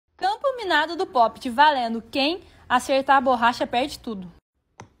Eliminado do Poppet, valendo. Quem acertar a borracha perde tudo.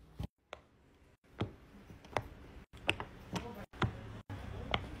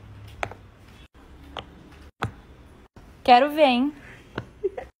 Quero ver, hein?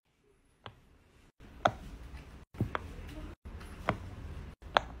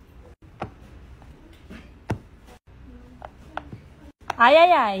 Ai,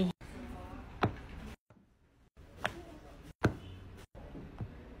 ai, ai.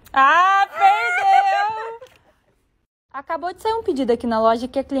 Ah, perdeu! Acabou de sair um pedido aqui na loja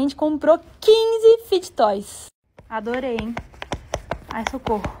que a cliente comprou 15 Fidget Toys. Adorei, hein? Ai,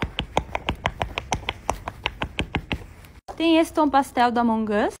 socorro. Tem esse tom pastel da Among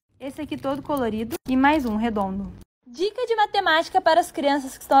Us, esse aqui todo colorido e mais um redondo. Dica de matemática para as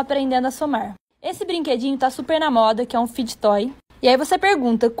crianças que estão aprendendo a somar. Esse brinquedinho tá super na moda, que é um Fidget Toy. E aí você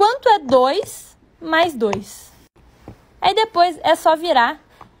pergunta, quanto é 2 mais 2? Aí depois é só virar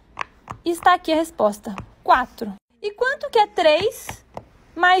e está aqui a resposta, 4. E quanto que é 3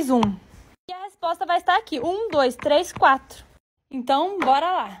 mais 1? E a resposta vai estar aqui, 1, 2, 3, 4. Então,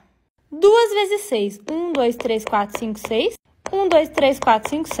 bora lá. 2 vezes 6, 1, 2, 3, 4, 5, 6. 1, 2, 3, 4,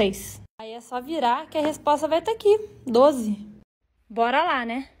 5, 6. Aí é só virar que a resposta vai estar aqui, 12. Bora lá,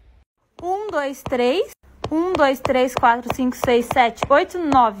 né? 1, 2, 3. 1, 2, 3, 4, 5, 6, 7, 8,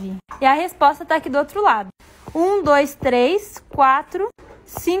 9. E a resposta tá aqui do outro lado. 1, 2, 3, 4,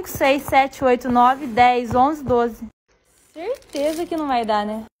 5, 6, 7, 8, 9, 10, 11, 12. Certeza que não vai dar,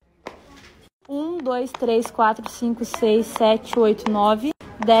 né? 1, 2, 3, 4, 5, 6, 7, 8, 9,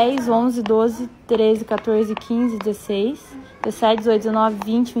 10, 11, 12, 13, 14, 15, 16, 17, 18, 19,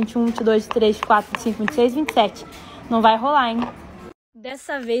 20, 21, 22, 23, 24, 25, 26, 27. Não vai rolar, hein?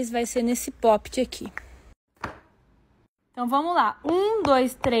 Dessa vez vai ser nesse poppet aqui. Então, vamos lá. 1,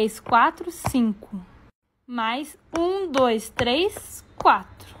 2, 3, 4, 5. Mais 1, 2, 3,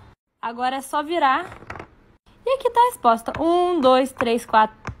 4. Agora é só virar. E aqui tá a resposta. 1, 2, 3,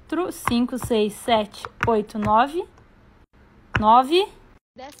 4, 5, 6, 7, 8, 9. 9.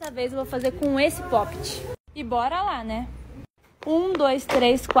 Dessa vez eu vou fazer com esse poppet. E bora lá, né? 1, 2,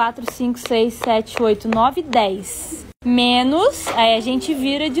 3, 4, 5, 6, 7, 8, 9, 10. Menos, aí a gente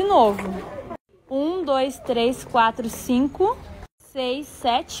vira de novo. 1, 2, 3, 4, 5, 6,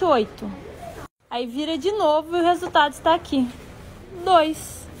 7, 8. Aí vira de novo e o resultado está aqui.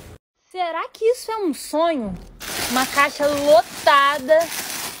 2. Será que isso é um sonho? Uma caixa lotada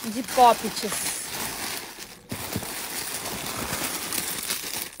de poppets.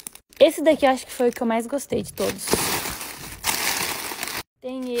 Esse daqui eu acho que foi o que eu mais gostei de todos.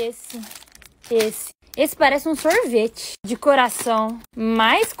 Tem esse. Esse parece um sorvete de coração,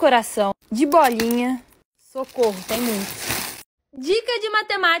 mais coração, de bolinha. Socorro, tem muito. Dica de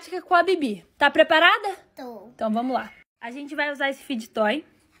matemática com a Bibi. Tá preparada? Tô. Então vamos lá. A gente vai usar esse Fidget Toy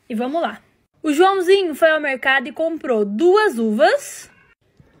e vamos lá. O Joãozinho foi ao mercado e comprou 2 uvas,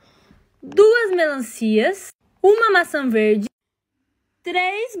 2 melancias, 1 maçã verde,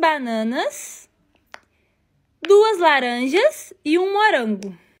 3 bananas, 2 laranjas e 1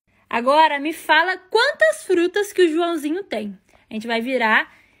 morango. Agora, me fala quantas frutas que o Joãozinho tem. A gente vai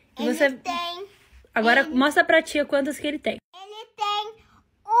virar e Ele você... tem... Agora, mostra pra tia quantas que ele tem. Ele tem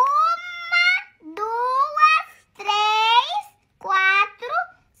 1, 2, 3, 4,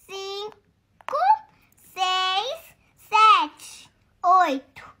 5, 6, 7,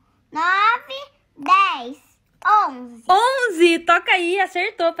 8, 9, 10, 11. 11! Toca aí,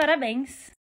 acertou, parabéns.